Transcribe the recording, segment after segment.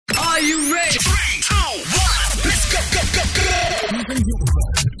Are you ready? 3, 2, 1, let's go, go, go, go!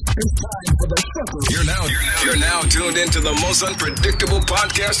 It's time for the shuffle. You're now tuned into the most unpredictable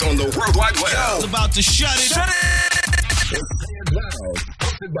podcast on the World Wide Web. It's about to shut it. Shut it! It's Say It Loud,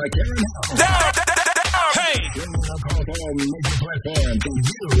 hosted by Karen Howe. Down. Hey! You're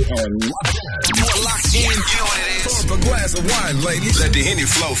locked in. You know what it is. Pour up a glass of wine, ladies. Let the Henny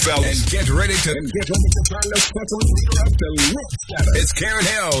flow, fellas. And get ready to turn the fucking leader up to lip shatter. It's Karen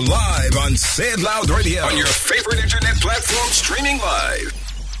Hill live on Say It Loud Radio on your favorite internet platform, streaming live.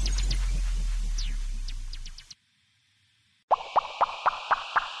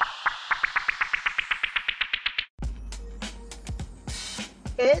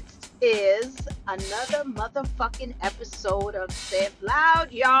 It is another motherfucking episode of Say It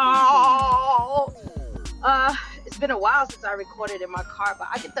Loud, y'all. It's been a while since I recorded in my car, but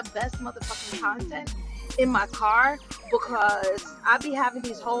I get the best motherfucking content in my car because I be having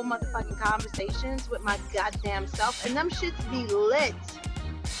these whole motherfucking conversations with my goddamn self, and them shits be lit.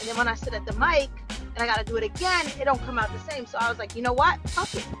 And then when I sit at the mic and I gotta do it again, it don't come out the same. So I was like, you know what?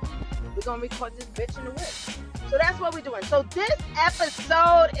 Fuck it. We're gonna record this bitch in the whip. So that's what we're doing. So this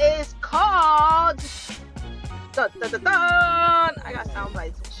episode is called dun, dun, dun, dun. I got sound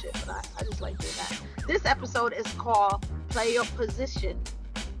bites and shit, but I just like doing that. This episode is called Play Your Position.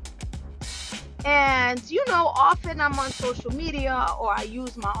 And you know, often I'm on social media or I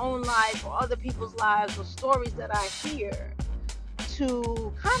use my own life or other people's lives or stories that I hear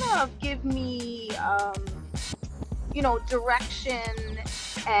to kind of give me direction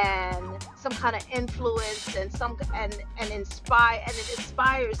and some kind of influence and it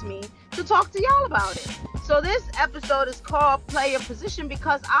inspires me to talk to y'all about it. So this episode is called Play Your Position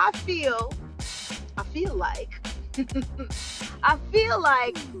because I feel like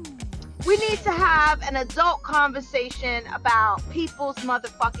we need to have an adult conversation about people's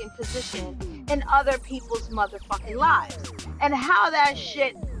motherfucking position in other people's motherfucking lives and how that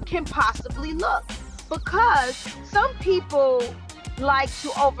shit can possibly look. Because some people like to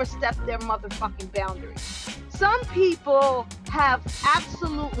overstep their motherfucking boundaries. Some people have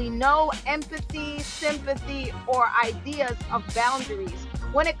absolutely no empathy, sympathy, or ideas of boundaries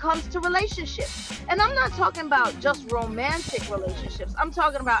when it comes to relationships. And I'm not talking about just romantic relationships. I'm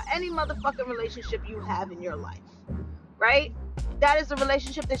talking about any motherfucking relationship you have in your life, right? That is a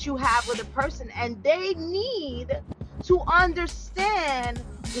relationship that you have with a person, and they need to understand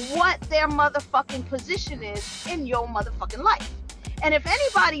what their motherfucking position is in your motherfucking life. And if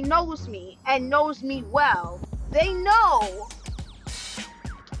anybody knows me and knows me well, they know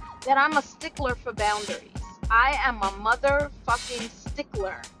that I'm a stickler for boundaries. I am a motherfucking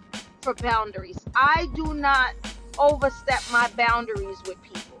stickler for boundaries. I do not overstep my boundaries with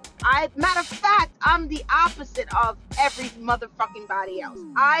people. Matter of fact, I'm the opposite of every motherfucking body else.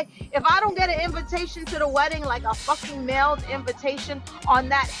 If I don't get an invitation to the wedding, like a fucking mailed invitation on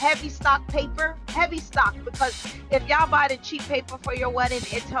that heavy stock paper, because if y'all buy the cheap paper for your wedding,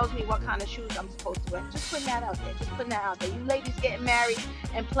 it tells me what kind of shoes I'm supposed to wear. Just putting that out there. You ladies getting married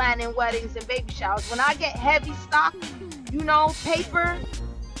and planning weddings and baby showers, when I get heavy stock, paper,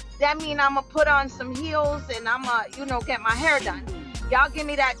 that mean I'm gonna put on some heels and I'm gonna, get my hair done. Y'all give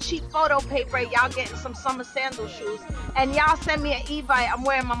me that cheap photo paper, y'all getting some summer sandal shoes, and y'all send me an e-bike, I'm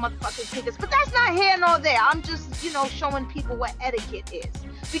wearing my motherfucking sneakers. But that's not here nor there. I'm just, showing people what etiquette is.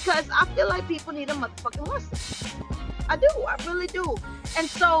 Because I feel like people need a motherfucking lesson. I do, I really do. And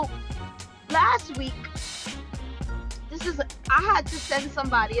so, last week, I had to send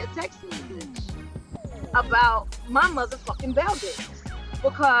somebody a text message about my motherfucking boundaries.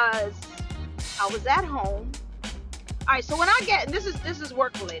 Because I was at home. Alright, so when I get, this is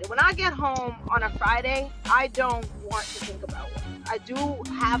work related. When I get home on a Friday, I don't want to think about work. I do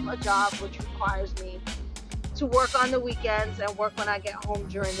have a job which requires me to work on the weekends and work when I get home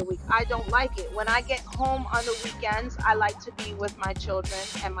during the week. I don't like it. When I get home on the weekends, I like to be with my children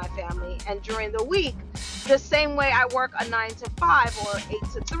and my family. And during the week, the same way I work a 9 to 5 or 8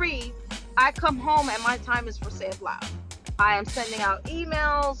 to 3, I come home and my time is for Say It Loud. I am sending out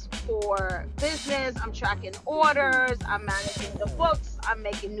emails for business. I'm tracking orders. I'm managing the books. I'm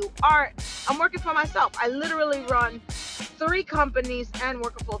making new art. I'm working for myself. I literally run 3 companies and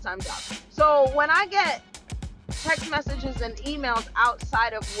work a full-time job. So when I get text messages and emails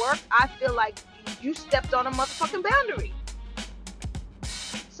outside of work, I feel like you stepped on a motherfucking boundary.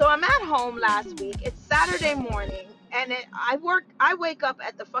 So I'm at home last week. It's Saturday morning. And I wake up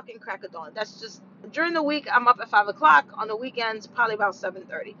at the fucking crack of dawn. That's just, during the week, I'm up at 5 o'clock. On the weekends, probably about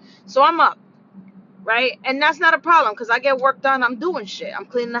 7:30. So I'm up, right? And that's not a problem because I get work done. I'm doing shit. I'm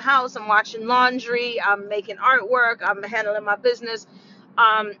cleaning the house. I'm washing laundry. I'm making artwork. I'm handling my business.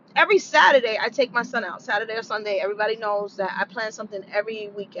 Every Saturday I take my son out, Saturday or Sunday. Everybody knows that I plan something every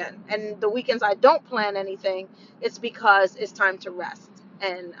weekend, and the weekends I don't plan anything, it's because it's time to rest.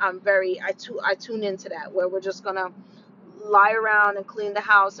 And I tune into that, where we're just gonna lie around and clean the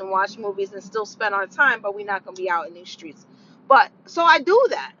house and watch movies and still spend our time, but we're not gonna be out in these streets. But so I do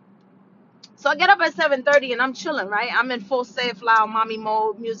that. So I get up at 7:30 and I'm chilling, right? I'm in full safe, loud mommy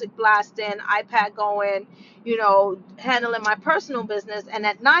mode, music blasting, iPad going, handling my personal business. And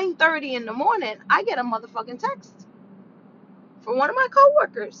at 9:30 in the morning, I get a motherfucking text from one of my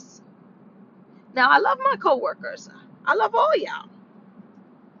coworkers. Now, I love my coworkers. I love all y'all.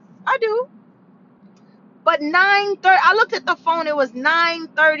 I do. But 9:30, I looked at the phone, it was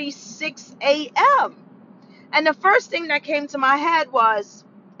 9:36 a.m. And the first thing that came to my head was,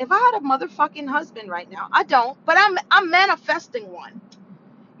 if I had a motherfucking husband right now, I don't, but I'm manifesting one.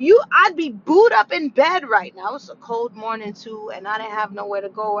 I'd be booed up in bed right now. It's a cold morning too, and I didn't have nowhere to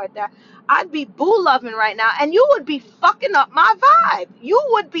go right there. I'd be boo loving right now, and you would be fucking up my vibe. You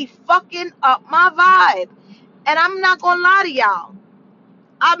would be fucking up my vibe. And I'm not gonna lie to y'all.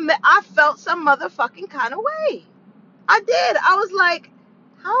 I felt some motherfucking kind of way. I did. I was like,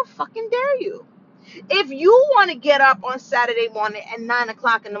 how fucking dare you? If you want to get up on Saturday morning at 9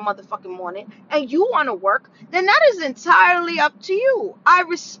 o'clock in the motherfucking morning and you want to work, then that is entirely up to you. I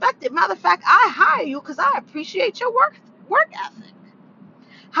respect it. Matter of fact, I hire you because I appreciate your work ethic.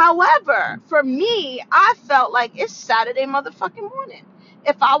 However, for me, I felt like it's Saturday motherfucking morning.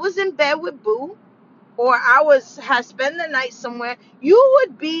 If I was in bed with Boo, or had spent the night somewhere, you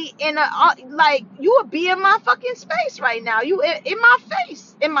would be in you would be in my fucking space right now. You in my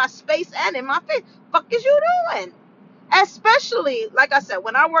face, in my space and in my face. Fuck is you doing? Especially, like I said,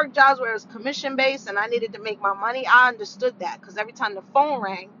 when I worked jobs where it was commission based and I needed to make my money, I understood that, because every time the phone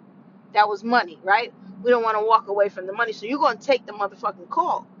rang, that was money, right? We don't want to walk away from the money, so you're going to take the motherfucking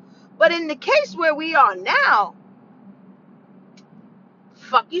call. But in the case where we are now,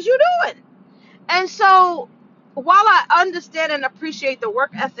 fuck is you doing? And so, while I understand and appreciate the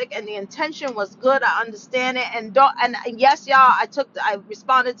work ethic and the intention was good, I understand it. And yes, y'all, I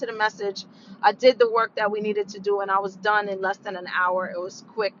responded to the message. I did the work that we needed to do, and I was done in less than an hour. It was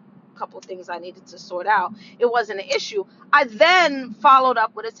quick, a couple of things I needed to sort out. It wasn't an issue. I then followed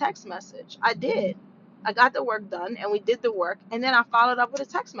up with a text message. I did. I got the work done, and we did the work, and then I followed up with a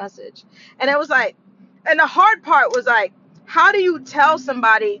text message. And it was like, and the hard part was like, how do you tell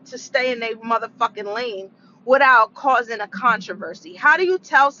somebody to stay in their motherfucking lane without causing a controversy? How do you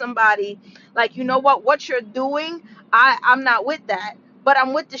tell somebody, like, you know what you're doing, I'm not with that, but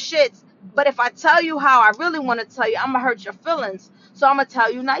I'm with the shits. But if I tell you how I really want to tell you, I'm going to hurt your feelings. So I'm going to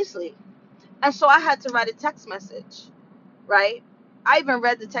tell you nicely. And so I had to write a text message, right? I even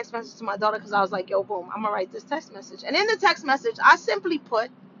read the text message to my daughter because I was like, yo, boom, I'm going to write this text message. And in the text message, I simply put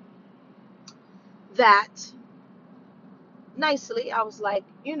that nicely. I was like,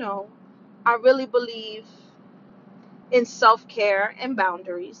 I really believe in self-care and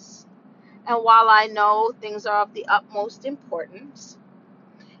boundaries. And while I know things are of the utmost importance,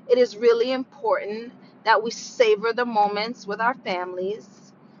 it is really important that we savor the moments with our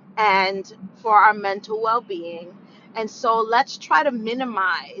families and for our mental well-being. And so let's try to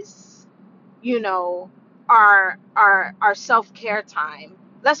minimize, our self-care time.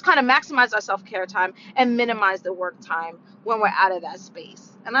 Let's kind of maximize our self-care time and minimize the work time when we're out of that space.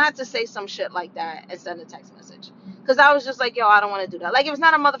 And I had to say some shit like that and send a text message. Because I was just like, yo, I don't want to do that. Like, if it's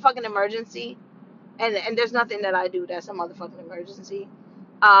not a motherfucking emergency, and there's nothing that I do that's a motherfucking emergency,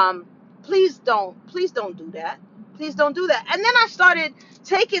 please don't do that. Please don't do that. And then I started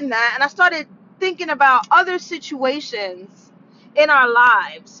taking that and I started thinking about other situations in our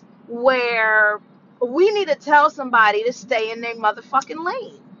lives where we need to tell somebody to stay in their motherfucking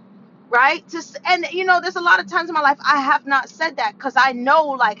lane, right? And there's a lot of times in my life I have not said that because I know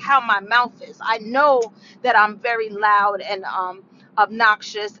like how my mouth is. I know that I'm very loud and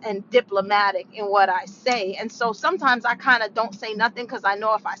obnoxious and diplomatic in what I say. And so sometimes I kind of don't say nothing because I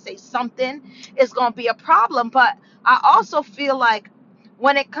know if I say something, it's going to be a problem. But I also feel like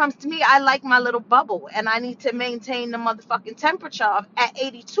when it comes to me, I like my little bubble and I need to maintain the motherfucking temperature at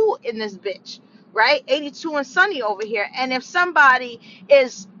 82 in this bitch, right? 82 and sunny over here. And if somebody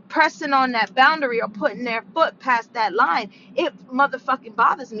is pressing on that boundary or putting their foot past that line, it motherfucking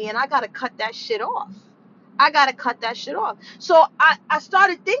bothers me and I got to cut that shit off. So I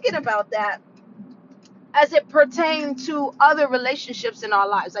started thinking about that as it pertained to other relationships in our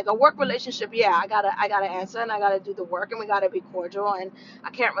lives. Like a work relationship, yeah, I gotta answer and I gotta do the work and we gotta be cordial and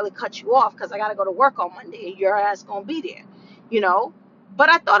I can't really cut you off because I gotta go to work on Monday and your ass gonna be there, But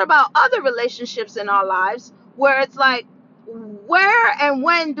I thought about other relationships in our lives where it's like, where and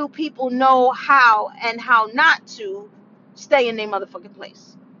when do people know how and how not to stay in their motherfucking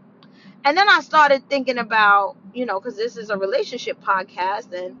place? And then I started thinking about, because this is a relationship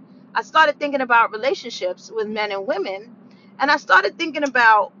podcast, and I started thinking about relationships with men and women, and I started thinking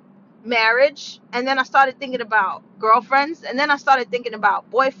about marriage, and then I started thinking about girlfriends, and then I started thinking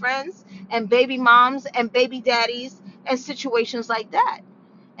about boyfriends and baby moms and baby daddies and situations like that.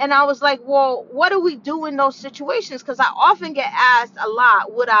 And I was like, well, what do we do in those situations? Because I often get asked a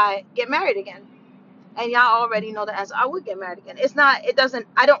lot, would I get married again? And y'all already know the answer. I would get married again.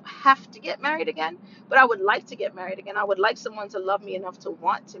 I don't have to get married again, but I would like to get married again. I would like someone to love me enough to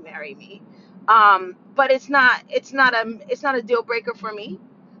want to marry me. But it's not a deal breaker for me,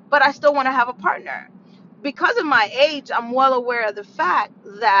 but I still want to have a partner. Because of my age, I'm well aware of the fact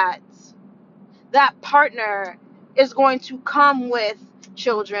that that partner is going to come with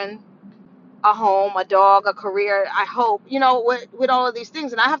children, a home, a dog, a career, I hope, with all of these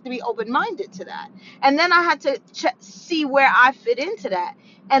things. And I have to be open-minded to that. And then I had to see where I fit into that.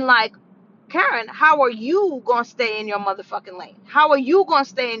 And like, Karen, how are you going to stay in your motherfucking lane? How are you going to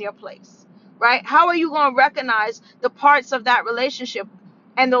stay in your place? Right? How are you going to recognize the parts of that relationship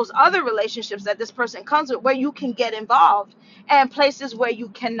and those other relationships that this person comes with where you can get involved and places where you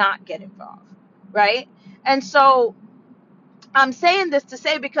cannot get involved? Right? And so I'm saying this to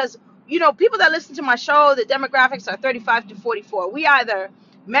say, because people that listen to my show, the demographics are 35 to 44. We either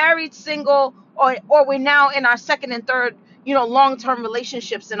married, single, or we're now in our second and third, long-term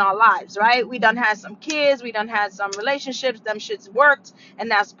relationships in our lives, right? We done had some kids, we done had some relationships, them shits worked,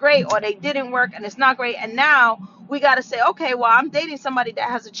 and that's great, or they didn't work, and it's not great, and now we got to say, okay, well, I'm dating somebody that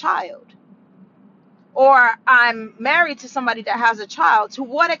has a child, or I'm married to somebody that has a child. To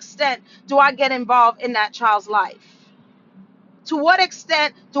what extent do I get involved in that child's life? To what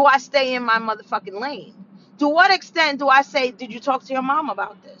extent do I stay in my motherfucking lane? To what extent do I say, did you talk to your mom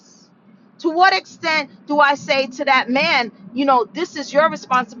about this? To what extent do I say to that man, this is your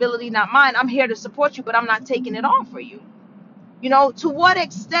responsibility, not mine. I'm here to support you, but I'm not taking it on for you. To what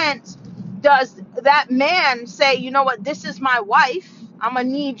extent does that man say, you know what, this is my wife. I'm going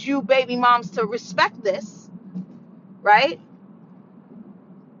to need you baby moms to respect this, right?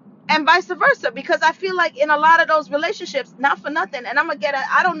 And vice versa, because I feel like in a lot of those relationships, not for nothing, and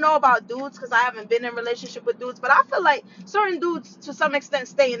I don't know about dudes because I haven't been in a relationship with dudes, but I feel like certain dudes to some extent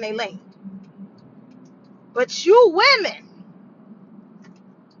stay in their lane. But you women,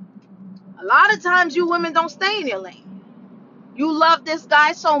 a lot of times you women don't stay in your lane. You love this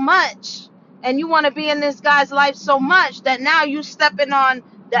guy so much and you want to be in this guy's life so much that now you stepping on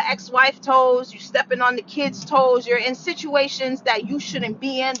the ex-wife toes, you stepping on the kids' toes, you're in situations that you shouldn't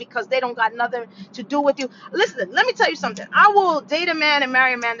be in because they don't got nothing to do with you. Listen, let me tell you something. I will date a man and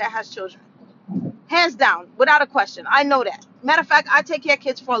marry a man that has children. Hands down, without a question. I know that. Matter of fact, I take care of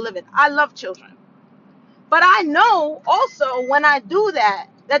kids for a living. I love children. But I know also when I do that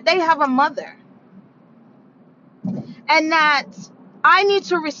they have a mother. And that I need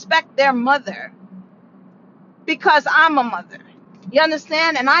to respect their mother because I'm a mother. You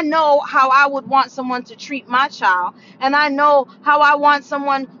understand? And I know how I would want someone to treat my child. And I know how I want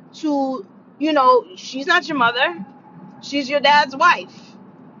someone to, she's not your mother. She's your dad's wife.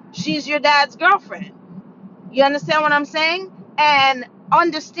 She's your dad's girlfriend. You understand what I'm saying? And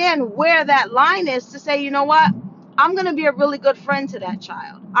understand where that line is to say, you know what? I'm going to be a really good friend to that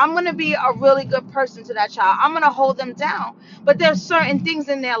child. I'm going to be a really good person to that child. I'm going to hold them down. But there's certain things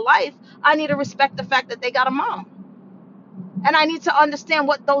in their life, I need to respect the fact that they got a mom. And I need to understand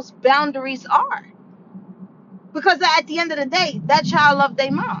what those boundaries are. Because at the end of the day, that child loved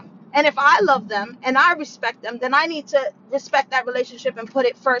their mom. And if I love them and I respect them, then I need to respect that relationship and put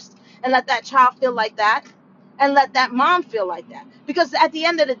it first and let that child feel like that. And let that mom feel like that. Because at the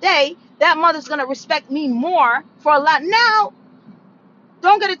end of the day, that mother's going to respect me more for a lot. Now,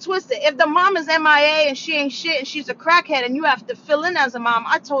 don't get it twisted. If the mom is MIA and she ain't shit and she's a crackhead and you have to fill in as a mom,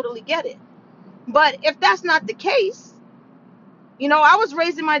 I totally get it. But if that's not the case, I was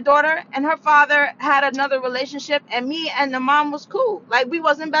raising my daughter and her father had another relationship and me and the mom was cool. Like, we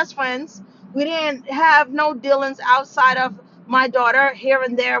wasn't best friends. We didn't have no dealings outside of my daughter here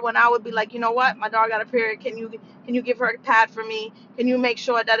and there when I would be like, you know what, my daughter got a period. Can you give her a pad for me? Can you make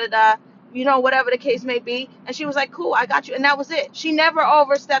sure whatever the case may be? And she was like, cool, I got you. And that was it. She never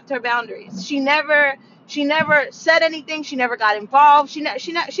overstepped her boundaries. She never said anything. She never got involved. She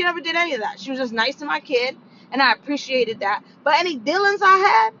never did any of that. She was just nice to my kid. And I appreciated that. But any dealings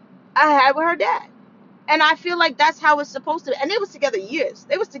I had with her dad. And I feel like that's how it's supposed to be. And they was together years.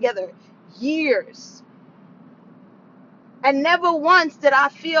 They was together years. And never once did I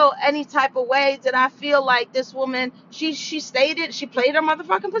feel any type of way. Did I feel like this woman, she played her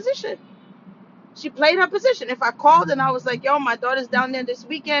motherfucking position. She played her position. If I called and I was like, yo, my daughter's down there this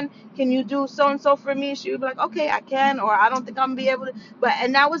weekend, can you do so and so for me? She would be like, okay, I can, or I don't think I'm gonna be able to.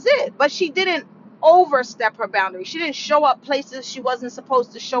 And that was it. But she didn't overstep her boundary. She didn't show up places she wasn't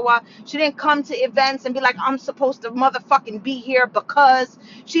supposed to show up. She didn't come to events and be like, I'm supposed to motherfucking be here, because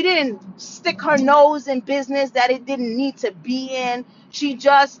she didn't stick her nose in business that it didn't need to be in. She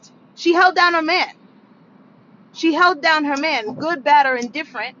held down her man. She held down her man, good, bad, or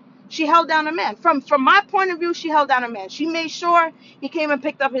indifferent. She held down her man. From my point of view, she held down her man. She made sure he came and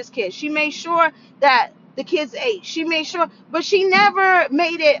picked up his kids. She made sure that the kids ate. She made sure, but she never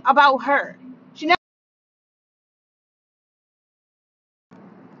made it about her.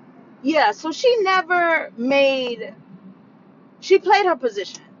 So she played her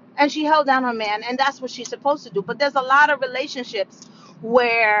position and she held down her man, and that's what she's supposed to do. But there's a lot of relationships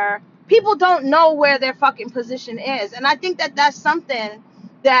where people don't know where their fucking position is. And I think that that's something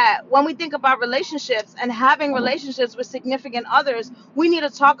that when we think about relationships and having relationships with significant others, we need to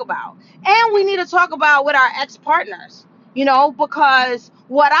talk about. And we need to talk about with our ex-partners, because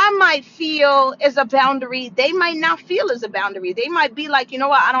what I might feel is a boundary, they might not feel is a boundary. They might be like, you know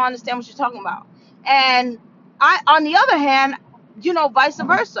what, I don't understand what you're talking about. And on the other hand, vice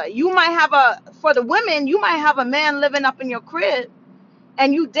versa. You might have for the women, you might have a man living up in your crib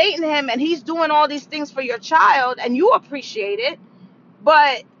and you dating him and he's doing all these things for your child and you appreciate it.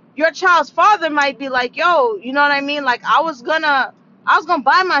 But your child's father might be like, yo, you know what I mean? Like, I was gonna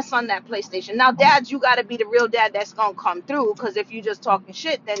buy my son that PlayStation. Now, dads, you gotta be the real dad that's gonna come through, because if you just talking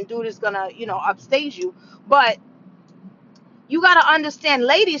shit, then dude is gonna, upstage you. But you gotta understand,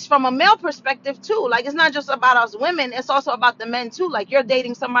 ladies, from a male perspective too. Like, it's not just about us women, it's also about the men too. Like, you're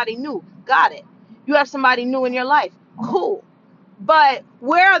dating somebody new. Got it. You have somebody new in your life. Cool. But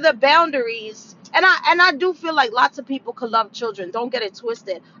where are the boundaries? And I do feel like lots of people could love children. Don't get it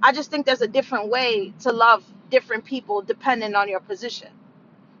twisted. I just think there's a different way to love different people depending on your position.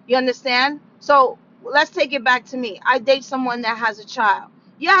 You understand? So let's take it back to me. I date someone that has a child.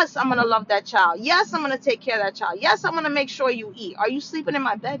 Yes, I'm going to love that child. Yes, I'm going to take care of that child. Yes, I'm going to make sure you eat. Are you sleeping in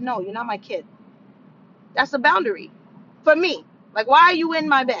my bed? No, you're not my kid. That's a boundary for me. Like, why are you in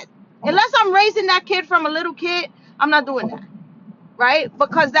my bed? Unless I'm raising that kid from a little kid, I'm not doing that. Right?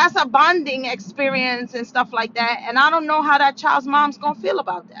 Because that's a bonding experience and stuff like that. And I don't know how that child's mom's going to feel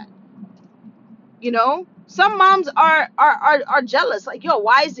about that. Some moms are jealous. Like, yo,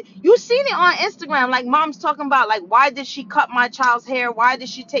 why is it? You seen it on Instagram. Like, moms talking about, like, why did she cut my child's hair? Why did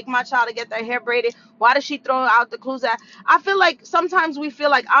she take my child to get their hair braided? Why did she throw out the clothes? I feel like sometimes we feel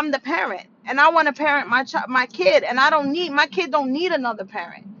like I'm the parent and I want to parent my kid, and my kid don't need another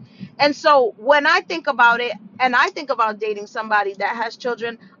parent. And so when I think about it and I think about dating somebody that has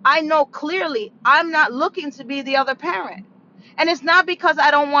children, I know clearly I'm not looking to be the other parent. And it's not because I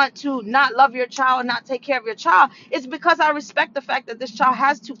don't want to not love your child, not take care of your child. It's because I respect the fact that this child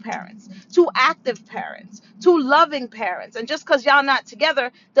has two parents, two active parents, two loving parents. And just because y'all not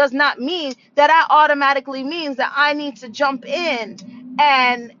together does not mean that automatically means that I need to jump in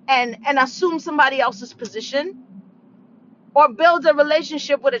and assume somebody else's position, or build a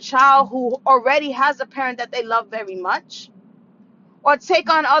relationship with a child who already has a parent that they love very much, or take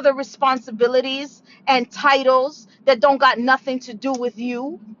on other responsibilities and titles that don't got nothing to do with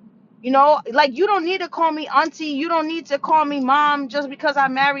you. Like, you don't need to call me auntie. You don't need to call me mom just because I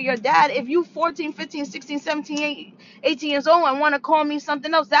marry your dad. If you 14, 15, 16, 17, 18 years old and want to call me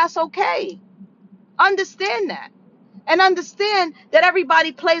something else, that's okay. Understand that. And understand that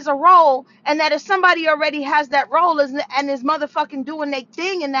everybody plays a role, and that if somebody already has that role and is motherfucking doing their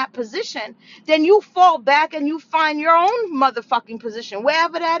thing in that position, then you fall back and you find your own motherfucking position,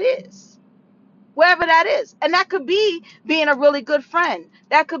 wherever that is. Wherever that is. And that could be being a really good friend.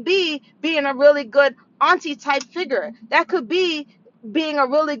 That could be being a really good auntie type figure. That could be being a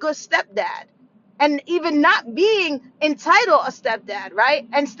really good stepdad. And even not being entitled a stepdad, right?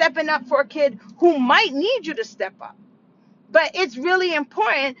 And stepping up for a kid who might need you to step up. But it's really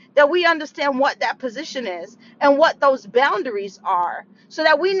important that we understand what that position is and what those boundaries are, so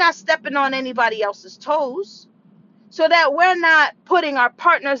that we're not stepping on anybody else's toes, so that we're not putting our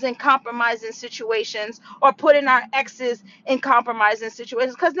partners in compromising situations or putting our exes in compromising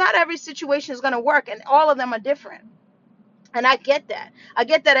situations, because not every situation is going to work, and all of them are different. And I get that. I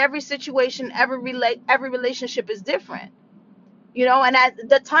get that every situation, every relationship is different. And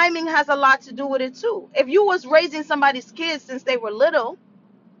the timing has a lot to do with it too. If you was raising somebody's kids since they were little,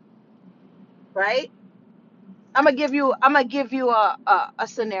 right? I'm gonna give you a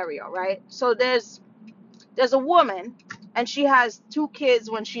scenario, right? So there's a woman And she has 2 kids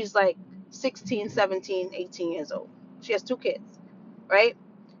when she's like 16, 17, 18 years old. She has 2 kids, right?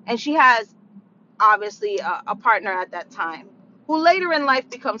 And she has obviously a partner at that time who later in life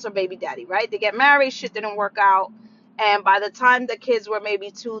becomes her baby daddy, right? They get married, shit didn't work out. And by the time the kids were maybe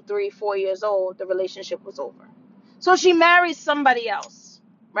 2, 3, 4 years old, the relationship was over. So she marries somebody else,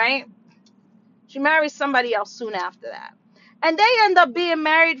 right? She marries somebody else soon after that. And they end up being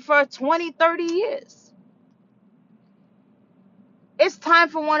married for 20, 30 years. It's time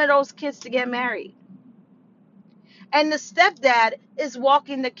for one of those kids to get married. And the stepdad is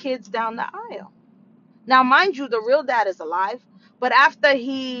walking the kids down the aisle. Now, mind you, the real dad is alive. But after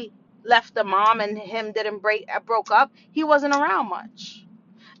he left the mom and him broke up, he wasn't around much.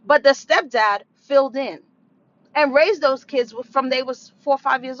 But the stepdad filled in and raised those kids from they was 4 or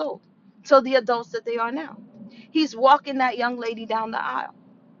 5 years old till the adults that they are now. He's walking that young lady down the aisle.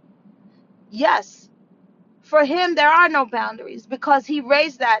 Yes, for him, there are no boundaries because he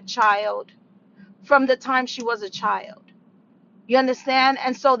raised that child from the time she was a child. You understand?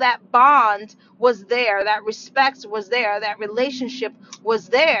 And so that bond was there, that respect was there, that relationship was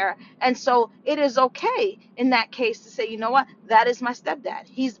there. And so it is okay in that case to say, you know what, that is my stepdad.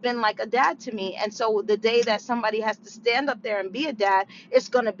 He's been like a dad to me. And so the day that somebody has to stand up there and be a dad, it's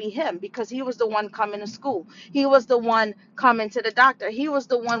going to be him because he was the one coming to school. He was the one coming to the doctor. He was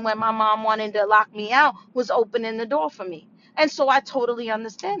the one when my mom wanted to lock me out, was opening the door for me. And so I totally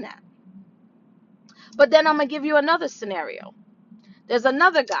understand that. But then I'm going to give you another scenario. There's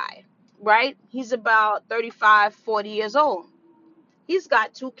another guy, right? He's about 35, 40 years old. He's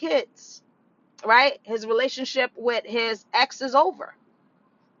got 2 kids, right? His relationship with his ex is over.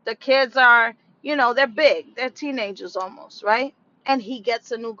 The kids are, they're big. They're teenagers almost, right? And he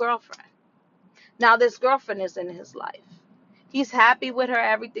gets a new girlfriend. Now, this girlfriend is in his life. He's happy with her.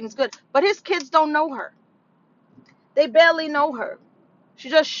 Everything's good. But his kids don't know her. They barely know her. She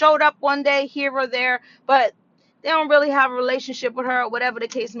just showed up one day here or there, but they don't really have a relationship with her or whatever the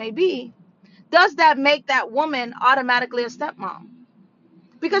case may be. Does that make that woman automatically a stepmom?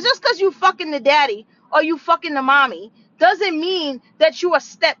 Because just because you fucking the daddy or you fucking the mommy doesn't mean that you a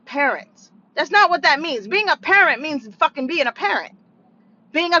step parent. That's not what that means. Being a parent means fucking being a parent.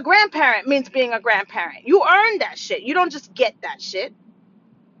 Being a grandparent means being a grandparent. You earn that shit. You don't just get that shit.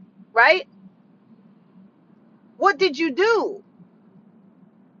 Right? What did you do?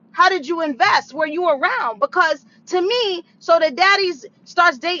 How did you invest? Were you around? Because to me, so the daddy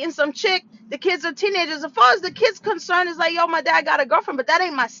starts dating some chick, the kids are teenagers. As far as the kid's concerned, it's like, yo, my dad got a girlfriend, but that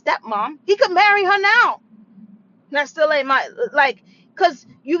ain't my stepmom. He could marry her now. That still ain't my, because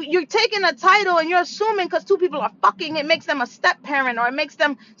you're taking a title and you're assuming because 2 people are fucking, it makes them a step parent or it makes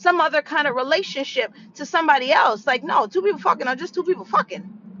them some other kind of relationship to somebody else. Like, no, 2 people fucking are just 2 people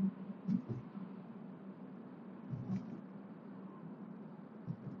fucking.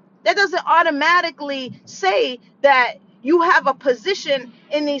 That doesn't automatically say that you have a position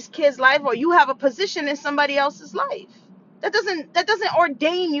in these kids' life or you have a position in somebody else's life. That doesn't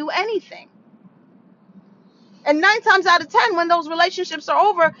ordain you anything. And 9 times out of 10, when those relationships are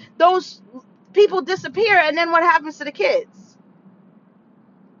over, those people disappear, and then what happens to the kids?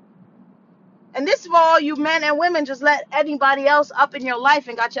 And this for all you men and women just let anybody else up in your life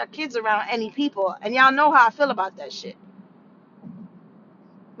and got your kids around any people. And y'all know how I feel about that shit.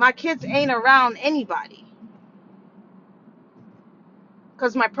 My kids ain't around anybody.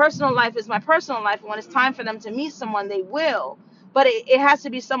 Because my personal life is my personal life. And when it's time for them to meet someone, they will. But it has to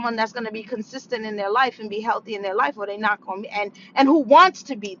be someone that's going to be consistent in their life and be healthy in their life, or they're not going to be, and who wants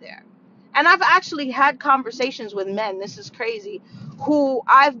to be there. And I've actually had conversations with men, this is crazy, who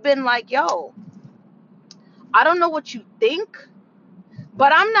I've been like, yo, I don't know what you think,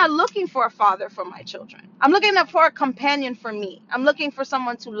 but I'm not looking for a father for my children. I'm looking for a companion for me. I'm looking for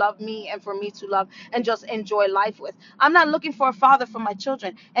someone to love me and for me to love and just enjoy life with. I'm not looking for a father for my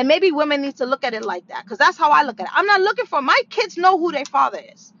children. And maybe women need to look at it like that, because that's how I look at it. I'm not looking for, my kids know who their father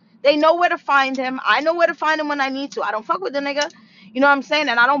is. They know where to find him. I know where to find him when I need to. I don't fuck with the nigga. You know what I'm saying?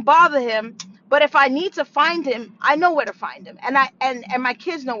 And I don't bother him. But if I need to find him, I know where to find him. And my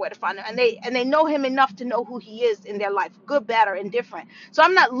kids know where to find him. And they know him enough to know who he is in their life, good, bad, or indifferent. So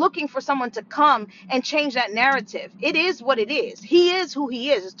I'm not looking for someone to come and change that narrative. It is what it is. He is who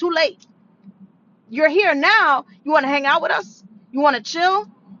he is. It's too late. You're here now. You want to hang out with us? You want to chill?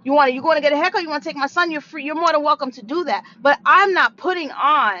 You want to get a haircut? You want to take my son? You're free. You're more than welcome to do that. But I'm not putting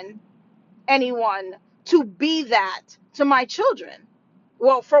on anyone to be that to my children.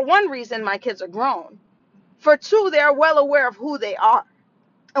 Well, for one reason, my kids are grown. For 2, they're well aware of who they are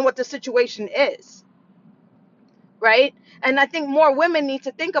and what the situation is. right? And I think more women need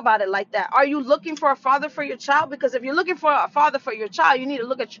to think about it like that. Are you looking for a father for your child? Because if you're looking for a father for your child, you need to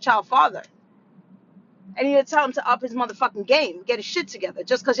look at your child father. And you need to tell him to up his motherfucking game, get his shit together.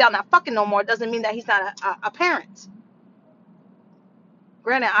 Just because y'all not fucking no more doesn't mean that he's not a parent.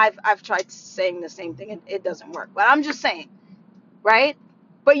 Granted, I've tried saying the same thing and it doesn't work. But I'm just saying, right?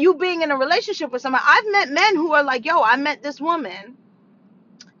 But you being in a relationship with somebody, I've met men who are like, yo, I met this woman.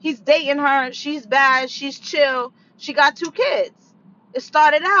 He's dating her. She's bad. She's chill. She got 2 kids. It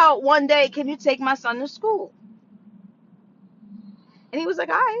started out one day, can you take my son to school? And he was like,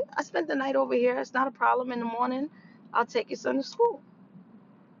 all right, I spent the night over here. It's not a problem. In the morning, I'll take your son to school.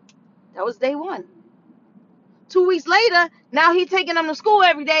 That was day 1. 2 weeks later, now he taking him to school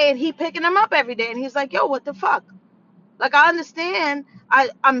every day and he picking him up every day. And he's like, yo, what the fuck? Like, I understand.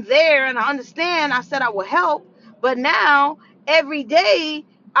 I'm there and I understand. I said I will help. But now, every day,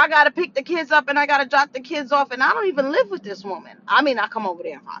 I got to pick the kids up and I got to drop the kids off. And I don't even live with this woman. I mean, I come over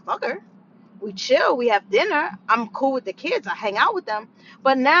there and I fuck her. We chill. We have dinner. I'm cool with the kids. I hang out with them.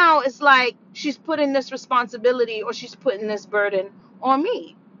 But now it's like she's putting this responsibility or she's putting this burden on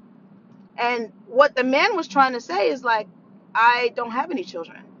me. And what the man was trying to say is like, I don't have any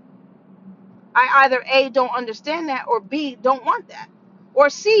children. I either A, don't understand that, or B, don't want that. Or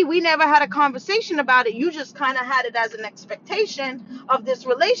C, we never had a conversation about it. You just kind of had it as an expectation of this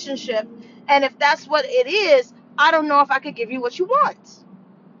relationship. And if that's what it is, I don't know if I could give you what you want.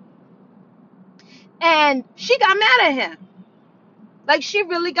 And she got mad at him. Like, she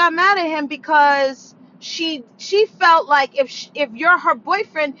really got mad at him because she felt like if you're her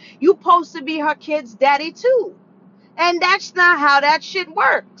boyfriend, you supposed to be her kid's daddy too. And that's not how that shit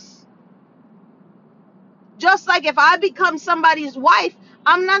works. Just like if I become somebody's wife,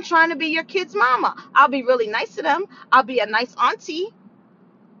 I'm not trying to be your kid's mama. I'll be really nice to them. I'll be a nice auntie.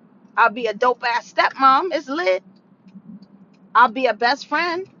 I'll be a dope ass stepmom. It's lit. I'll be a best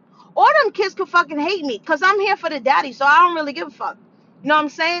friend. Or them kids could fucking hate me because I'm here for the daddy, so I don't really give a fuck. You know what I'm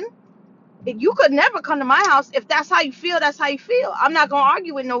saying? You could never come to my house. If that's how you feel, that's how you feel. I'm not going to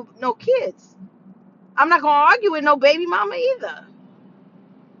argue with no kids. I'm not going to argue with no baby mama either.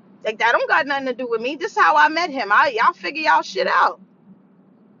 Like, that don't got nothing to do with me. This is how I met him. Y'all figure y'all shit out.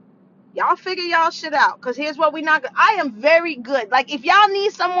 Y'all figure y'all shit out. Because here's what I am very good. Like, if y'all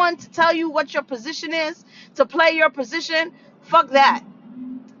need someone to tell you what your position is, to play your position, fuck that.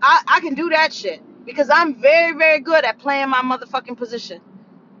 I can do that shit. Because I'm very, very good at playing my motherfucking position.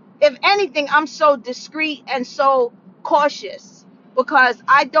 If anything, I'm so discreet and so cautious. Because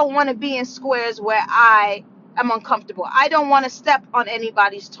I don't want to be in squares where I am uncomfortable. I don't want to step on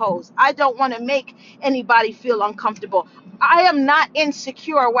anybody's toes. I don't want to make anybody feel uncomfortable. I am not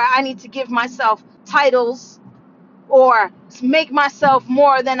insecure where I need to give myself titles or make myself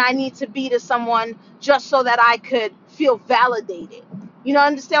more than I need to be to someone just so that I could feel validated. You know,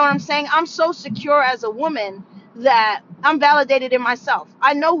 understand what I'm saying? I'm so secure as a woman that I'm validated in myself.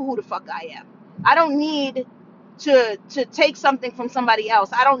 I know who the fuck I am. I don't need to take something from somebody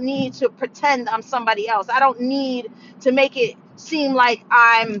else. I don't need to pretend I'm somebody else. I don't need to make it seem like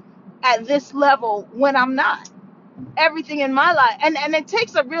I'm at this level when I'm not. Everything in my life, and it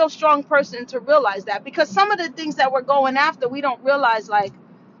takes a real strong person to realize that, because some of the things that we're going after, we don't realize, like,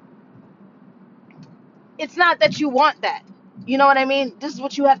 it's not that you want that. You know what I mean? This is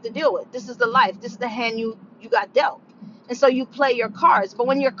what you have to deal with. This is the life. This is the hand you got dealt. And so you play your cards. But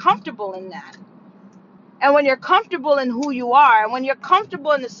when you're comfortable in that, and when you're comfortable in who you are, and when you're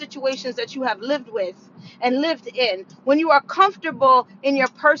comfortable in the situations that you have lived with and lived in, when you are comfortable in your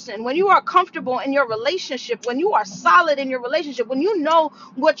person, when you are comfortable in your relationship, when you are solid in your relationship, when you know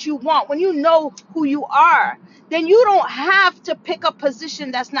what you want, when you know who you are, then you don't have to pick a position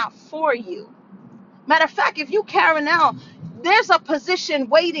that's not for you. Matter of fact, if you Karen out, there's a position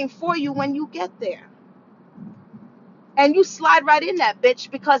waiting for you when you get there. And you slide right in that bitch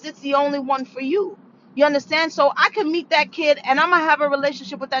because it's the only one for you. You understand? So I can meet that kid and I'm going to have a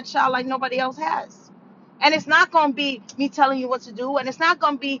relationship with that child like nobody else has. And it's not going to be me telling you what to do. And it's not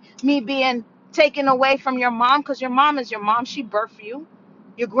going to be me being taken away from your mom, because your mom is your mom. She birthed you.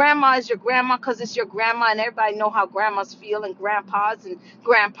 Your grandma is your grandma because it's your grandma, and everybody know how grandmas feel, and grandpas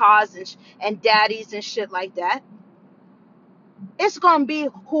and daddies and shit like that. It's going to be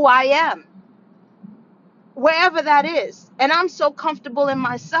who I am, wherever that is. And I'm so comfortable in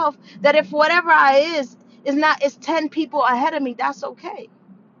myself that if whatever I is 10 people ahead of me, that's okay.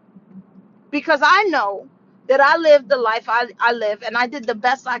 Because I know that I lived the life I live, and I did the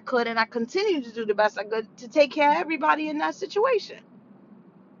best I could, and I continue to do the best I could to take care of everybody in that situation.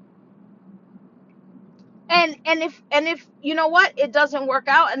 And if you know what, it doesn't work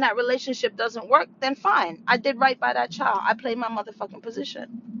out and that relationship doesn't work, then fine. I did right by that child. I played my motherfucking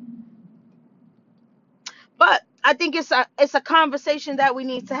position. But I think it's a conversation that we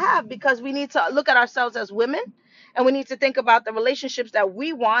need to have, because we need to look at ourselves as women, and we need to think about the relationships that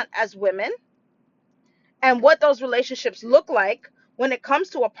we want as women and what those relationships look like when it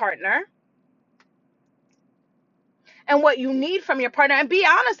comes to a partner, and what you need from your partner, and be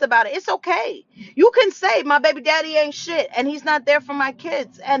honest about it. It's okay. You can say my baby daddy ain't shit and he's not there for my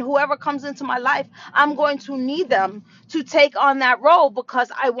kids, and whoever comes into my life, I'm going to need them to take on that role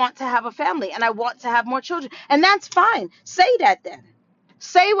because I want to have a family and I want to have more children. And that's fine. Say that then.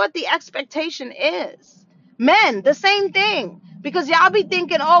 Say what the expectation is. Men, the same thing. Because y'all be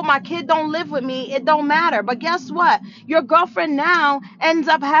thinking, oh, my kid don't live with me, it don't matter. But guess what? Your girlfriend now ends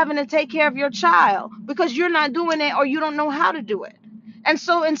up having to take care of your child because you're not doing it or you don't know how to do it. And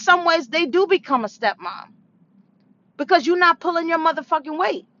so in some ways, they do become a stepmom because you're not pulling your motherfucking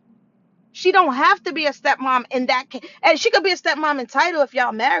weight. She don't have to be a stepmom in that case. And she could be a stepmom in title if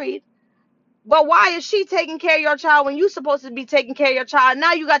y'all married. But why is she taking care of your child when you're supposed to be taking care of your child?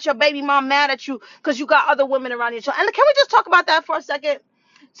 Now you got your baby mom mad at you because you got other women around your child. And can we just talk about that for a second?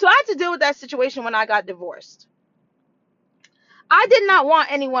 So I had to deal with that situation when I got divorced. I did not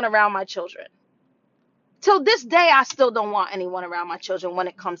want anyone around my children. Till this day, I still don't want anyone around my children when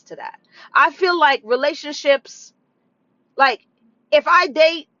it comes to that. I feel like relationships, like if I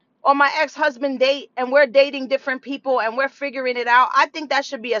date or my ex-husband date and we're dating different people and we're figuring it out, I think that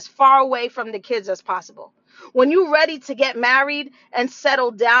should be as far away from the kids as possible. When you're ready to get married and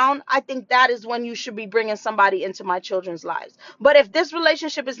settle down, I think that is when you should be bringing somebody into my children's lives. But if this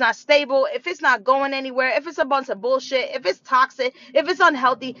relationship is not stable, if it's not going anywhere, if it's a bunch of bullshit, if it's toxic, if it's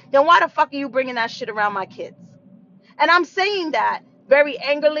unhealthy, then why the fuck are you bringing that shit around my kids? And I'm saying that very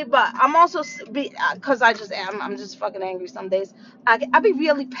angrily, but I'm also because I just am. I'm just fucking angry some days. I be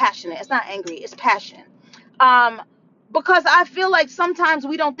really passionate. It's not angry. It's passion. Because I feel like sometimes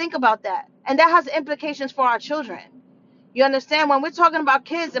we don't think about that, and that has implications for our children. You understand? When we're talking about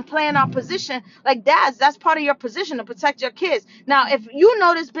kids and playing our position, like dads, that's part of your position to protect your kids. Now, if you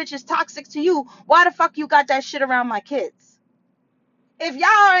know this bitch is toxic to you, why the fuck you got that shit around my kids? If y'all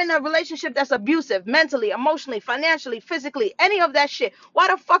are in a relationship that's abusive, mentally, emotionally, financially, physically, any of that shit, why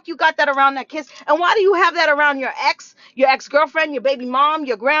the fuck you got that around that kids? And why do you have that around your ex-girlfriend, your baby mom,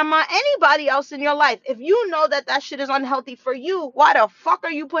 your grandma, anybody else in your life? If you know that that shit is unhealthy for you, why the fuck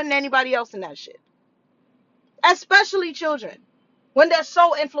are you putting anybody else in that shit? Especially children, when they're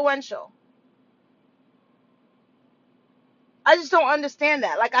so influential. I just don't understand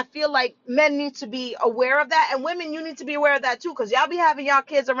that. Like, I feel like men need to be aware of that, and women, you need to be aware of that too, because y'all be having y'all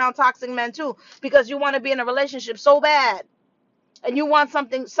kids around toxic men too, because you want to be in a relationship so bad, and you want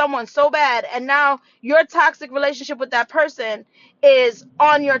someone so bad, and now your toxic relationship with that person is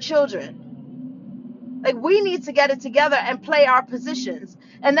on your children. Like, we need to get it together and play our positions,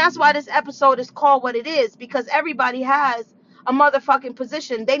 and that's why this episode is called what it is, because everybody has a motherfucking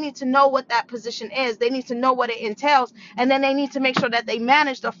position. They need to know what that position is. They need to know what it entails, and then they need to make sure that they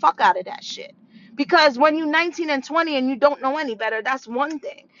manage the fuck out of that shit. Because when you're 19 and 20 and you don't know any better, that's one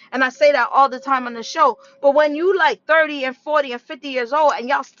thing. And I say that all the time on the show. But when you like 30 and 40 and 50 years old and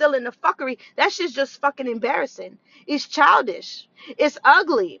y'all still in the fuckery, that shit's just fucking embarrassing. It's childish. It's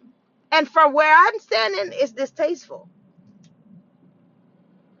ugly. And from where I'm standing, it's distasteful.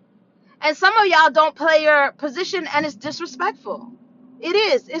 And some of y'all don't play your position, and it's disrespectful. It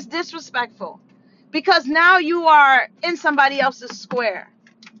is. It's disrespectful. Because now you are in somebody else's square.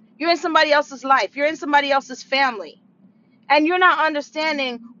 You're in somebody else's life. You're in somebody else's family. And you're not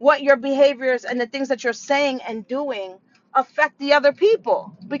understanding what your behaviors and the things that you're saying and doing affect the other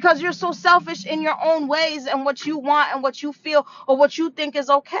people. Because you're so selfish in your own ways and what you want and what you feel or what you think is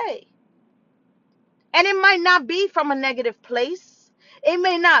okay. And it might not be from a negative place. It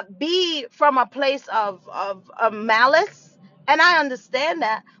may not be from a place of malice, and I understand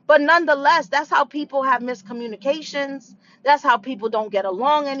that. But nonetheless, that's how people have miscommunications. That's how people don't get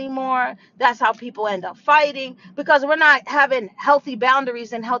along anymore. That's how people end up fighting, because we're not having healthy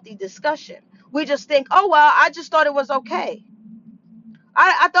boundaries and healthy discussion. We just think, oh, well, I just thought it was okay.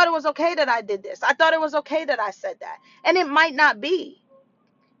 I thought it was okay that I did this. I thought it was okay that I said that. And it might not be.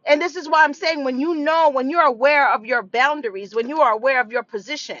 And this is why I'm saying, when you're aware of your boundaries, when you are aware of your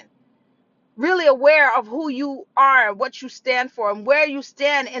position, really aware of who you are and what you stand for and where you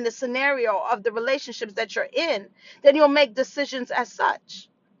stand in the scenario of the relationships that you're in, then you'll make decisions as such.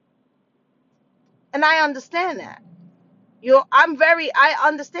 And I understand that. I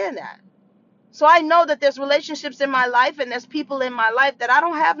understand that. So I know that there's relationships in my life and there's people in my life that I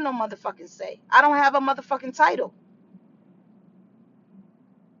don't have no motherfucking say. I don't have a motherfucking title.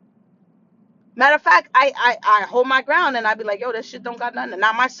 Matter of fact, I hold my ground and I be like, yo, this shit don't got nothing.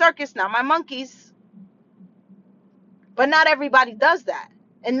 Not my circus, not my monkeys. But not everybody does that.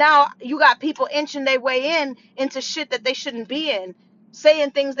 And now you got people inching their way into shit that they shouldn't be in,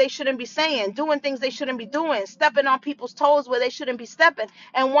 saying things they shouldn't be saying, doing things they shouldn't be doing, stepping on people's toes where they shouldn't be stepping,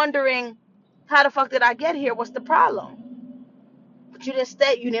 and wondering, how the fuck did I get here? What's the problem? But you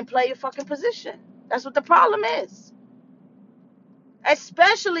didn't play your fucking position. That's what the problem is.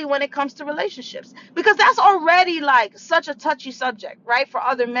 Especially when it comes to relationships. Because that's already like such a touchy subject, right? For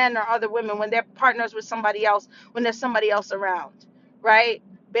other men or other women when they're partners with somebody else, when there's somebody else around, right?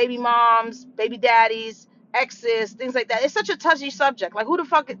 Baby moms, baby daddies, exes, things like that. It's such a touchy subject. Like, who the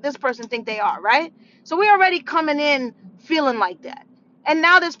fuck did this person think they are, right? So we're already coming in feeling like that. And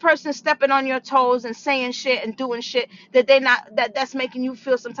now this person stepping on your toes and saying shit and doing shit that that's making you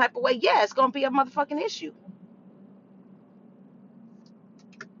feel some type of way. Yeah, it's gonna be a motherfucking issue.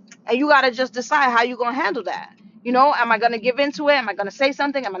 And you got to just decide how you're going to handle that. You know, am I going to give into it? Am I going to say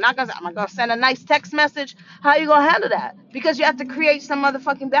something? Am I not going to? Am I going to send a nice text message? How are you going to handle that? Because you have to create some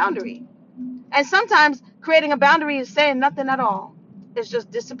motherfucking boundary. And sometimes creating a boundary is saying nothing at all. It's just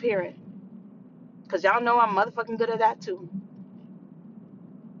disappearing. Because y'all know I'm motherfucking good at that too.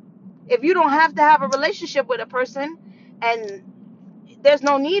 If you don't have to have a relationship with a person and there's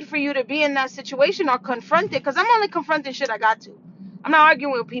no need for you to be in that situation or confront it, because I'm only confronting shit I got to. I'm not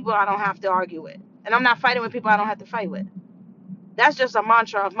arguing with people I don't have to argue with. And I'm not fighting with people I don't have to fight with. That's just a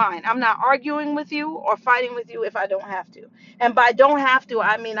mantra of mine. I'm not arguing with you or fighting with you if I don't have to. And by don't have to,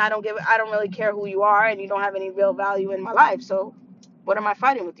 I mean I don't really care who you are and you don't have any real value in my life. So what am I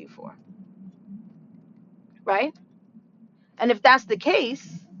fighting with you for? Right? And if that's the case,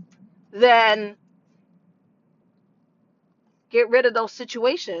 then get rid of those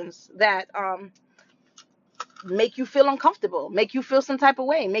situations that make you feel uncomfortable, make you feel some type of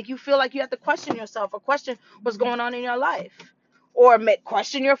way, make you feel like you have to question yourself or question what's going on in your life, or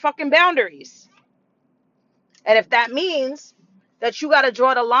question your fucking boundaries. And if that means that you got to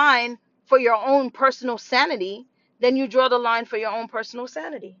draw the line for your own personal sanity, then you draw the line for your own personal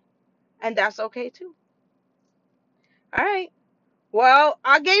sanity. And that's okay too. All right. Well,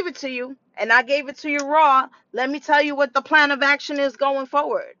 I gave it to you and I gave it to you raw. Let me tell you what the plan of action is going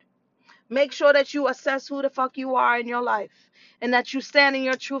forward. Make sure that you assess who the fuck you are in your life and that you stand in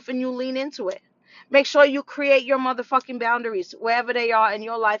your truth and you lean into it. Make sure you create your motherfucking boundaries wherever they are in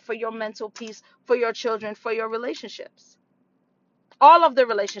your life for your mental peace, for your children, for your relationships. All of the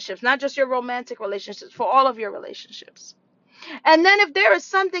relationships, not just your romantic relationships, for all of your relationships. And then if there is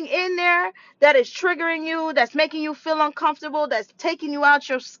something in there that is triggering you, that's making you feel uncomfortable, that's taking you out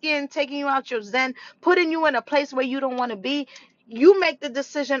your skin, taking you out your zen, putting you in a place where you don't want to be, you make the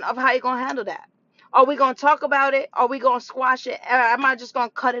decision of how you're going to handle that. Are we going to talk about it? Are we going to squash it? Or am I just going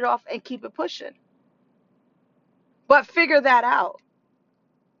to cut it off and keep it pushing? But figure that out.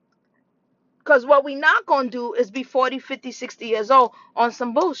 Because what we not going to do is be 40, 50, 60 years old on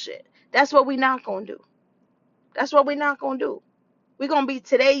some bullshit. That's what we not going to do. That's what we not going to do. We're going to be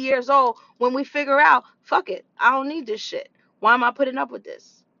today years old when we figure out, fuck it, I don't need this shit. Why am I putting up with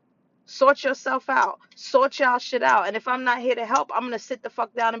this? Sort yourself out. Sort y'all shit out. And if I'm not here to help, I'm going to sit the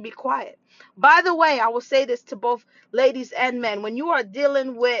fuck down and be quiet. By the way, I will say this to both ladies and men. When you are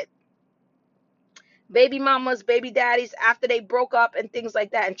dealing with baby mamas, baby daddies, after they broke up and things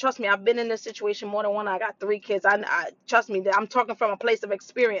like that, and trust me, I've been in this situation more than one. I got 3 kids. Trust me, I'm talking from a place of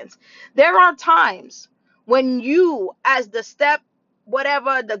experience. There are times when you, as the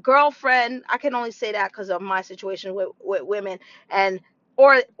the girlfriend, I can only say that because of my situation with women, and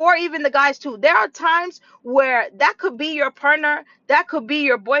or even the guys too. There are times where that could be your partner, that could be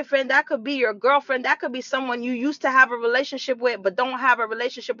your boyfriend, that could be your girlfriend, that could be someone you used to have a relationship with but don't have a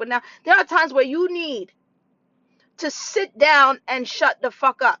relationship with now. There are times where you need to sit down and shut the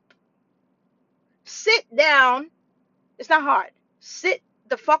fuck up. Sit down. It's not hard. Sit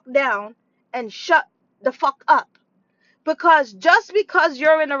the fuck down and shut the fuck up. Because just because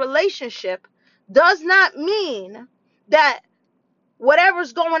you're in a relationship does not mean that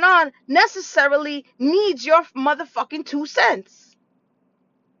whatever's going on necessarily needs your motherfucking 2 cents.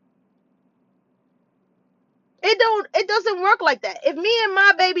 It doesn't work like that. If me and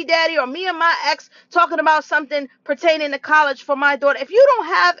my baby daddy or me and my ex talking about something pertaining to college for my daughter, if you don't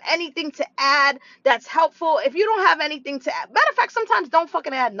have anything to add that's helpful, if you don't have anything to add, matter of fact, sometimes don't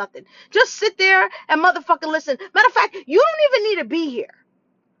fucking add nothing. Just sit there and motherfucking listen. Matter of fact, you don't even need to be here.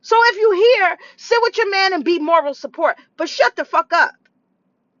 So if you here, sit with your man and be moral support, but shut the fuck up.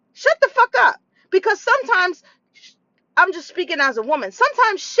 Shut the fuck up. Because sometimes, I'm just speaking as a woman,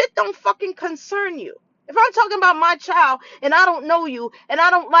 sometimes shit don't fucking concern you. If I'm talking about my child and I don't know you and I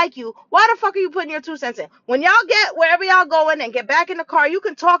don't like you, why the fuck are you putting your 2 cents in? When y'all get wherever y'all going and get back in the car, you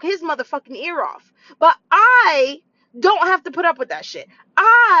can talk his motherfucking ear off. But I don't have to put up with that shit.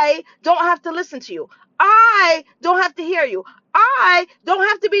 I don't have to listen to you. I don't have to hear you. I don't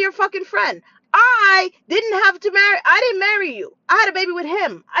have to be your fucking friend. I didn't marry you. I had a baby with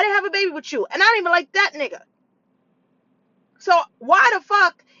him. I didn't have a baby with you. And I didn't even like that nigga. So why the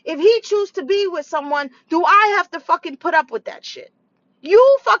fuck, if he choose to be with someone, do I have to fucking put up with that shit?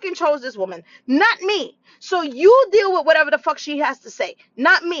 You fucking chose this woman, not me. So you deal with whatever the fuck she has to say,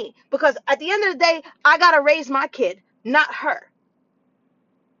 not me. Because at the end of the day, I gotta raise my kid, not her.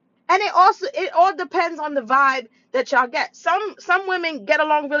 And it all depends on the vibe that y'all get. Some women get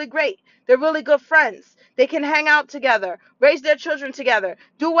along really great. They're really good friends. They can hang out together, raise their children together,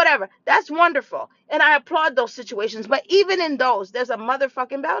 do whatever. That's wonderful. And I applaud those situations. But even in those, there's a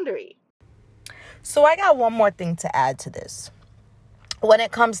motherfucking boundary. So I got one more thing to add to this. When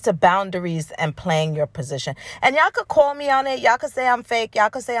it comes to boundaries and playing your position. And y'all could call me on it. Y'all could say I'm fake. Y'all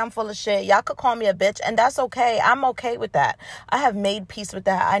could say I'm full of shit. Y'all could call me a bitch. And that's okay. I'm okay with that. I have made peace with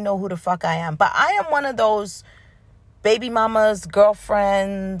that. I know who the fuck I am. But I am one of those baby mamas,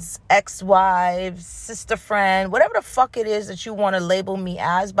 girlfriends, ex-wives, sister friend, whatever the fuck it is that you want to label me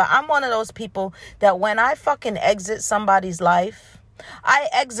as. But I'm one of those people that when I fucking exit somebody's life, I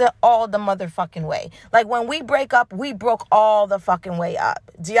exit all the motherfucking way. Like when we break up, we broke all the fucking way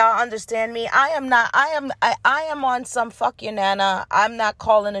up. Do y'all understand me? I am on some fuck your nana. I'm not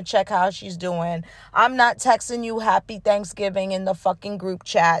calling to check how she's doing. I'm not texting you happy Thanksgiving in the fucking group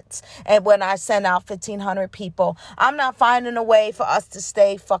chats. And when I send out 1,500 people, I'm not finding a way for us to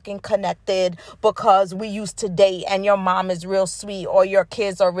stay fucking connected because we used to date and your mom is real sweet or your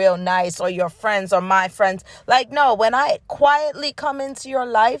kids are real nice or your friends are my friends. Like, no, when I quietly come into your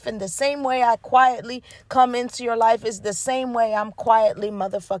life, and the same way I quietly come into your life is the same way I'm quietly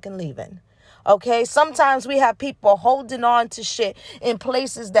motherfucking leaving. Okay, sometimes we have people holding on to shit in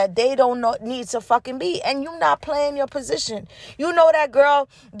places that they don't need to fucking be, and you not playing your position. You know that girl,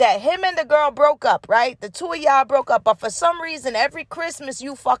 that him and the girl broke up, right? The two of y'all broke up, but for some reason, every Christmas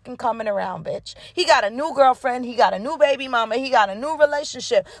you fucking coming around, bitch. He got a new girlfriend, he got a new baby mama, he got a new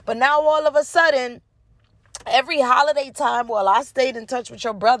relationship, but now all of a sudden, every holiday time, well, I stayed in touch with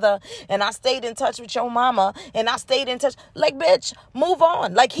your brother and I stayed in touch with your mama and I stayed in touch. Like, bitch, move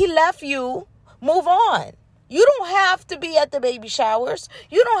on. Like, he left you. Move on. You don't have to be at the baby showers.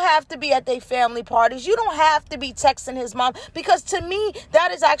 You don't have to be at their family parties. You don't have to be texting his mom, because to me,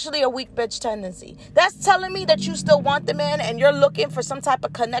 that is actually a weak bitch tendency. That's telling me that you still want the man and you're looking for some type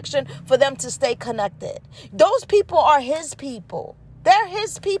of connection for them to stay connected. Those people are his people. They're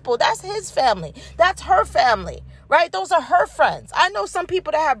his people. That's his family. That's her family, right? Those are her friends. I know some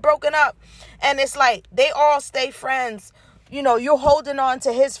people that have broken up and it's like they all stay friends. You know, you're holding on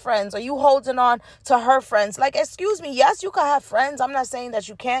to his friends or you holding on to her friends. Like, excuse me. Yes, you can have friends. I'm not saying that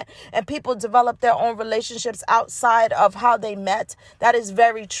you can't. And people develop their own relationships outside of how they met. That is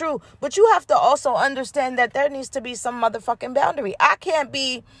very true. But you have to also understand that there needs to be some motherfucking boundary. I can't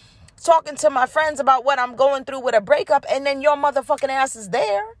be talking to my friends about what I'm going through with a breakup and then your motherfucking ass is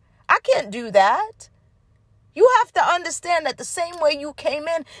there. I can't do that. You have to understand that the same way you came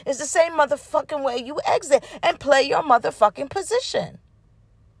in is the same motherfucking way you exit, and play your motherfucking position.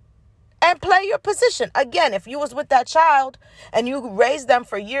 And play your position. Again, if you was with that child and you raised them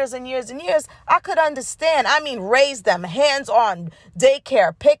for years and years and years, I could understand. I mean, raise them, hands-on,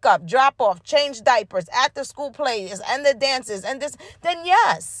 daycare, pick up, drop off, change diapers, after school plays and the dances and this, then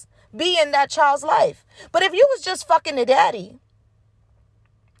yes, be in that child's life. But if you was just fucking the daddy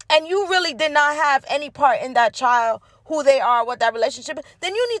and you really did not have any part in that child, who they are, what that relationship is,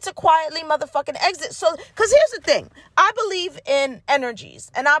 then you need to quietly motherfucking exit. So, because here's the thing. I believe in energies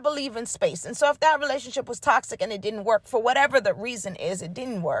and I believe in space. And so if that relationship was toxic and it didn't work for whatever the reason is, it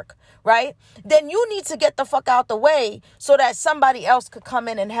didn't work, right? Then you need to get the fuck out the way so that somebody else could come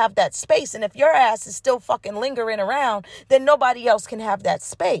in and have that space. And if your ass is still fucking lingering around, then nobody else can have that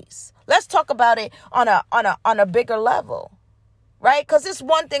space. Let's talk about it on a bigger level. Right? Because it's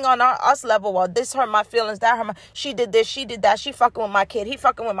one thing on us level. Well, this hurt my feelings. That hurt my... She did this. She did that. She fucking with my kid. He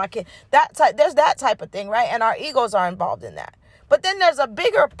fucking with my kid. There's that type of thing, right? And our egos are involved in that. But then there's a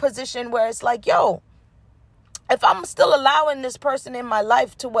bigger position where it's like, yo, if I'm still allowing this person in my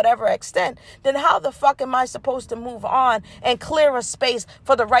life to whatever extent, then how the fuck am I supposed to move on and clear a space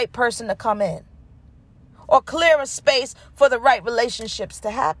for the right person to come in? Or clear a space for the right relationships to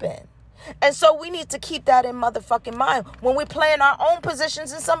happen? And so we need to keep that in motherfucking mind when we're playing our own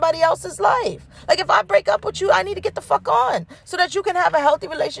positions in somebody else's life. Like, if I break up with you, I need to get the fuck on so that you can have a healthy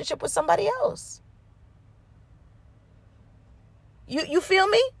relationship with somebody else. You feel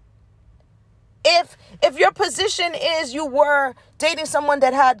me? If your position is you were dating someone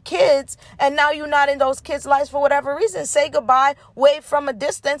that had kids and now you're not in those kids' lives for whatever reason, say goodbye, wave from a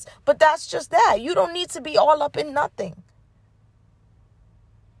distance. But that's just that. You don't need to be all up in nothing.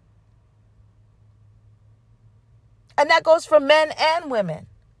 And that goes for men and women.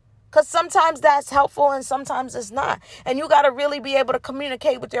 Because sometimes that's helpful and sometimes it's not. And you got to really be able to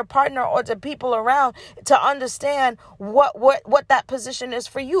communicate with your partner or the people around to understand what that position is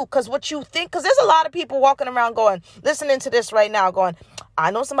for you. Because what you think, because there's a lot of people walking around going, listening to this right now going,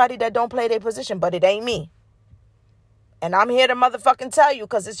 I know somebody that don't play their position, but it ain't me. And I'm here to motherfucking tell you,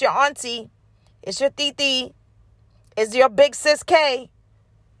 because it's your auntie, it's your titi, it's your big sis K,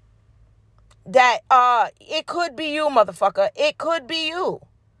 that it could be you, motherfucker. It could be you.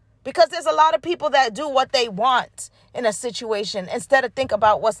 Because there's a lot of people that do what they want in a situation instead of think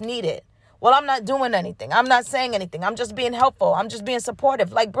about what's needed. Well, I'm not doing anything. I'm not saying anything. I'm just being helpful. I'm just being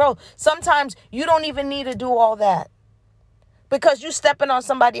supportive. Like, bro, sometimes you don't even need to do all that. Because you stepping on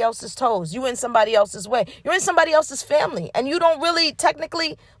somebody else's toes. You in somebody else's way. You're in somebody else's family. And you don't really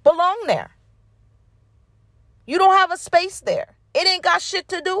technically belong there. You don't have a space there. It ain't got shit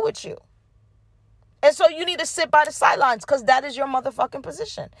to do with you. And so you need to sit by the sidelines because that is your motherfucking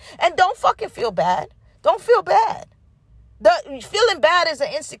position. And don't fucking feel bad. Don't feel bad. Feeling bad is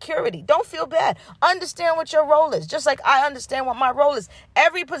an insecurity. Don't feel bad. Understand what your role is. Just like I understand what my role is.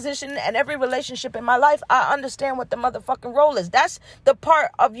 Every position and every relationship in my life, I understand what the motherfucking role is. That's the part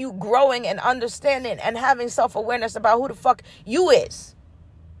of you growing and understanding and having self-awareness about who the fuck you is.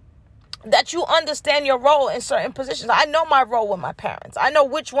 That you understand your role in certain positions. I know my role with my parents. I know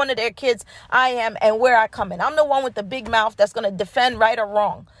which one of their kids I am and where I come in. I'm the one with the big mouth that's going to defend right or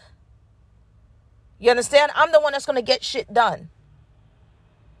wrong. You understand? I'm the one that's going to get shit done.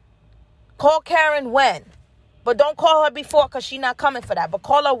 Call Karen when. But don't call her before because she's not coming for that. But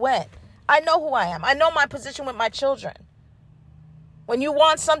call her when. I know who I am. I know my position with my children. When you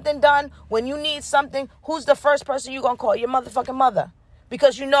want something done, when you need something, who's the first person you going to call? Your motherfucking mother.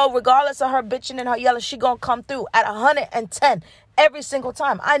 Because you know, regardless of her bitching and her yelling, she gonna come through at 110 every single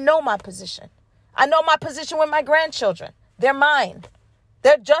time. I know my position. I know my position with my grandchildren. They're mine.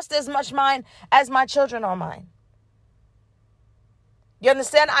 They're just as much mine as my children are mine. You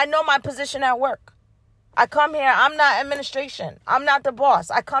understand? I know my position at work. I come here. I'm not administration. I'm not the boss.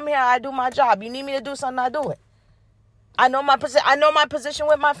 I come here. I do my job. You need me to do something, I do it. I know my position. I know my position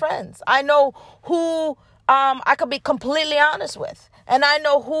with my friends. I know who I could be completely honest with. And I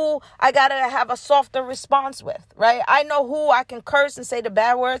know who I got to have a softer response with, right? I know who I can curse and say the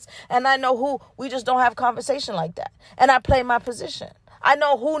bad words. And I know who we just don't have conversation like that. And I play my position. I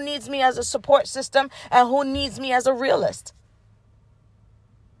know who needs me as a support system and who needs me as a realist.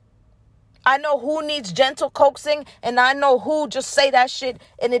 I know who needs gentle coaxing and I know who just say that shit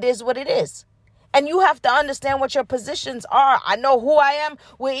and it is what it is. And you have to understand what your positions are. I know who I am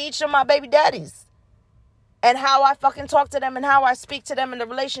with each of my baby daddies. And how I fucking talk to them and how I speak to them in the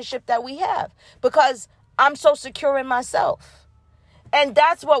relationship that we have. Because I'm so secure in myself. And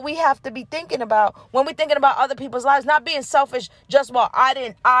that's what we have to be thinking about when we're thinking about other people's lives. Not being selfish, just, well,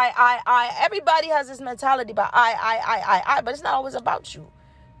 I. Everybody has this mentality about I. But it's not always about you.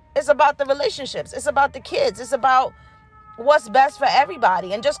 It's about the relationships. It's about the kids. It's about what's best for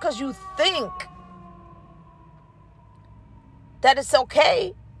everybody. And just because you think that it's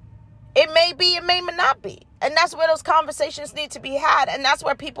okay, it may be, it may not be. And that's where those conversations need to be had. And that's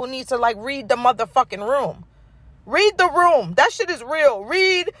where people need to, like, read the motherfucking room. Read the room. That shit is real.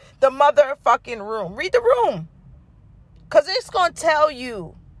 Read the motherfucking room. Read the room. Because it's going to tell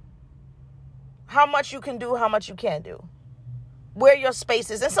you how much you can do, how much you can't do. Where your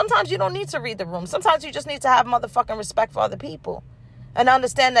space is. And sometimes you don't need to read the room. Sometimes you just need to have motherfucking respect for other people. And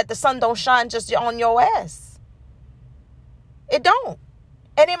understand that the sun don't shine just on your ass. It don't.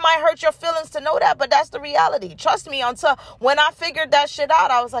 And it might hurt your feelings to know that, but that's the reality. Trust me, until when I figured that shit out,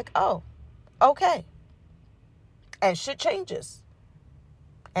 I was like, oh, okay. And shit changes.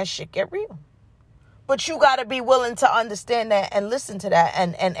 And shit get real. But you got to be willing to understand that and listen to that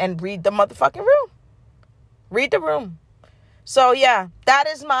and read the motherfucking room. Read the room. So, yeah, that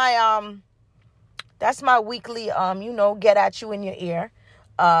is my, that's my weekly, get at you in your ear.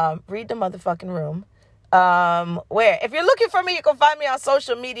 Read the motherfucking room. Where if you're looking for me, you can find me on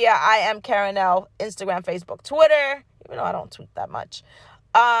social media. I am Karen L, Instagram, Facebook, Twitter, even though I don't tweet that much.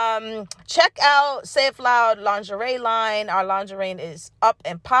 Check out Say It Loud lingerie line. Our lingerie is up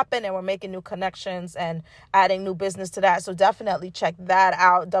and popping, and we're making new connections and adding new business to that. So definitely check that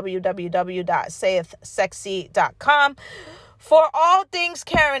out. www.saithsexy.com. For all things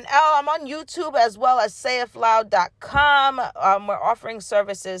Karen L, I'm on YouTube as well as sayitloud.com. We're offering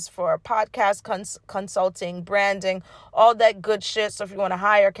services for podcast consulting, branding, all that good shit. So if you want to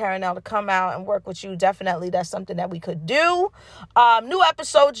hire Karen L to come out and work with you, definitely that's something that we could do. New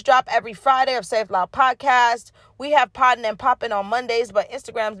episodes drop every Friday of Say It Loud podcast. We have Poddin' and Poppin' on Mondays, but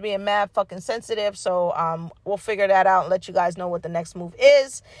Instagram's being mad fucking sensitive. So we'll figure that out and let you guys know what the next move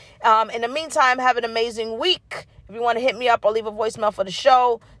is. In the meantime, have an amazing week. If you want to hit me up or leave a voicemail for the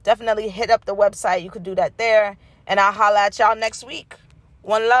show, definitely hit up the website. You could do that there. And I'll holla at y'all next week.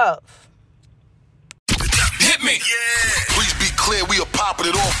 One love. Hit me. Yeah. Please be clear, we are popping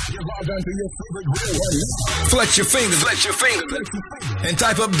it off. Flex your fingers. Flex your fingers. And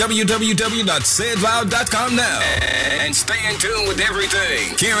type up www.sayitloud.com now. And stay in tune with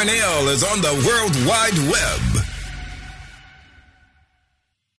everything. Karen L is on the World Wide Web.